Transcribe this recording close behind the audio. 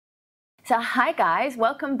So hi guys,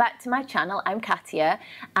 welcome back to my channel. I'm Katia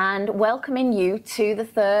and welcoming you to the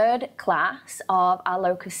third class of our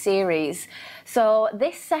Locus series. So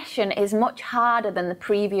this session is much harder than the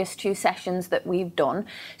previous two sessions that we've done.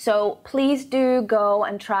 So please do go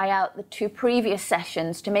and try out the two previous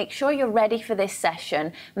sessions to make sure you're ready for this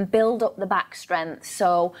session and build up the back strength.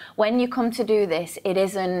 So when you come to do this, it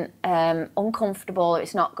isn't uncomfortable,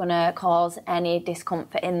 it's not going to cause any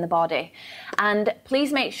discomfort in the body. And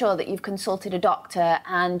please make sure that you've consulted a doctor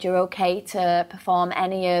and you're okay to perform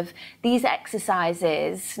any of these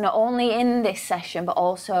exercises, not only in this session but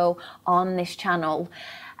also on this channel.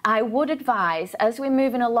 I would advise, as we're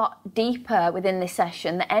moving a lot deeper within this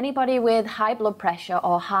session, that anybody with high blood pressure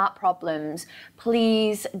or heart problems,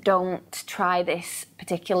 please don't try this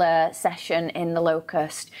particular session in the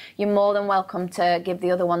Locust. You're more than welcome to give the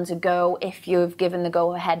other ones a go if you've given the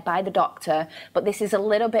go-ahead by the doctor, but this is a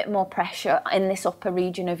little bit more pressure in this upper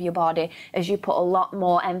region of your body as you put a lot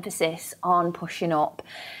more emphasis on pushing up.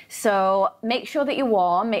 So make sure that you're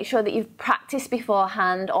warm, make sure that you've practiced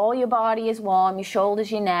beforehand, all your body is warm, your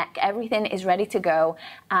shoulders, your neck, everything is ready to go,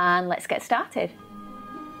 and let's get started.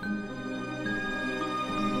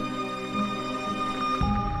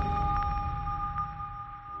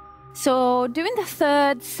 So doing the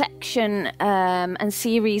third section and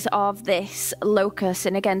series of this Locus,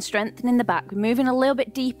 and again strengthening the back, we're moving a little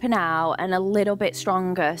bit deeper now and a little bit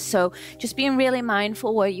stronger, so just being really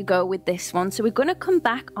mindful where you go with this one. So we're going to come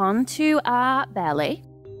back onto our belly,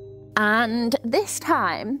 and this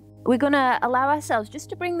time we're going to allow ourselves just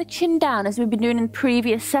to bring the chin down as we've been doing in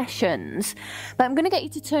previous sessions, but I'm going to get you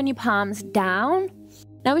to turn your palms down.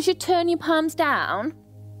 Now as you turn your palms down,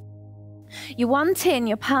 you're wanting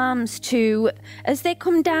your palms to, as they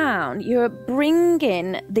come down, you're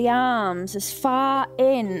bringing the arms as far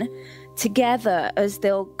in together as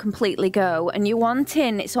they'll completely go, and you're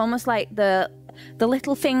wanting, it's almost like the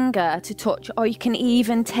little finger to touch, or you can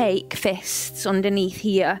even take fists underneath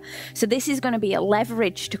here. So this is going to be a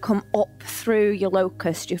leverage to come up through your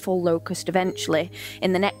Locust, your full Locust eventually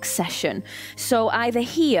in the next session. So either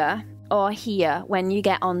here or here when you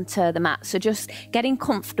get onto the mat. So just getting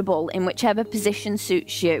comfortable in whichever position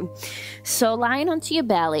suits you. So lying onto your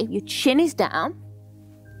belly, your chin is down,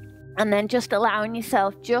 and then just allowing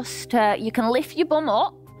yourself just to, you can lift your bum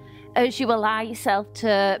up as you allow yourself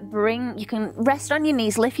to bring, you can rest on your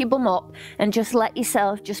knees, lift your bum up, and just let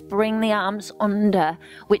yourself just bring the arms under,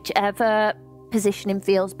 whichever positioning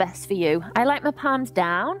feels best for you. I like my palms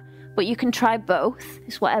down, but you can try both,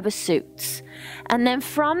 it's whatever suits. And then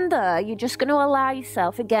from there, you're just going to allow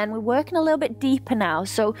yourself, again, we're working a little bit deeper now,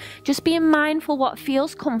 so just being mindful what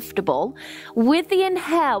feels comfortable. With the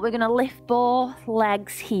inhale, we're going to lift both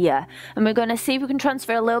legs here, and we're going to see if we can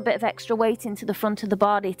transfer a little bit of extra weight into the front of the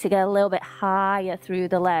body to get a little bit higher through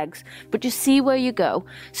the legs, but just see where you go.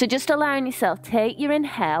 So just allowing yourself, take your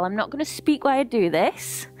inhale. I'm not going to speak while I do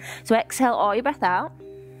this, so exhale all your breath out.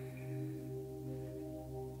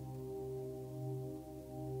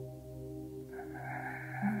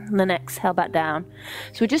 And then exhale back down.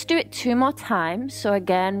 So we'll just do it 2 more times. So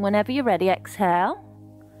again, whenever you're ready, exhale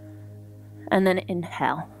and then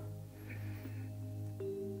inhale.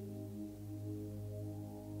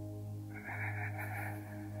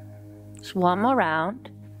 Just one more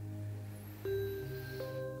round.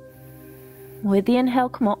 With the inhale,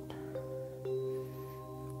 come up.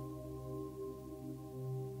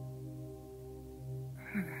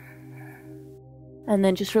 And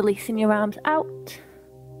then just releasing your arms out.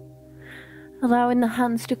 Allowing the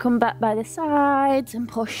hands to come back by the sides and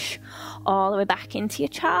push all the way back into your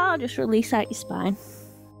child. Just release out your spine.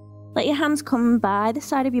 Let your hands come by the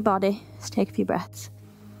side of your body. Just take a few breaths.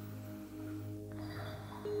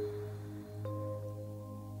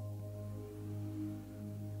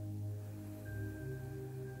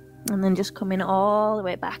 And then just coming all the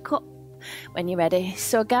way back up when you're ready.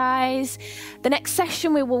 So guys, the next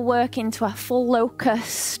session we will work into our full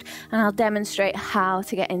Locust, and I'll demonstrate how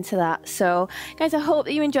to get into that. So guys, I hope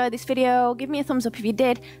that you enjoyed this video. Give me a thumbs up if you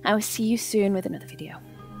did. I will see you soon with another video.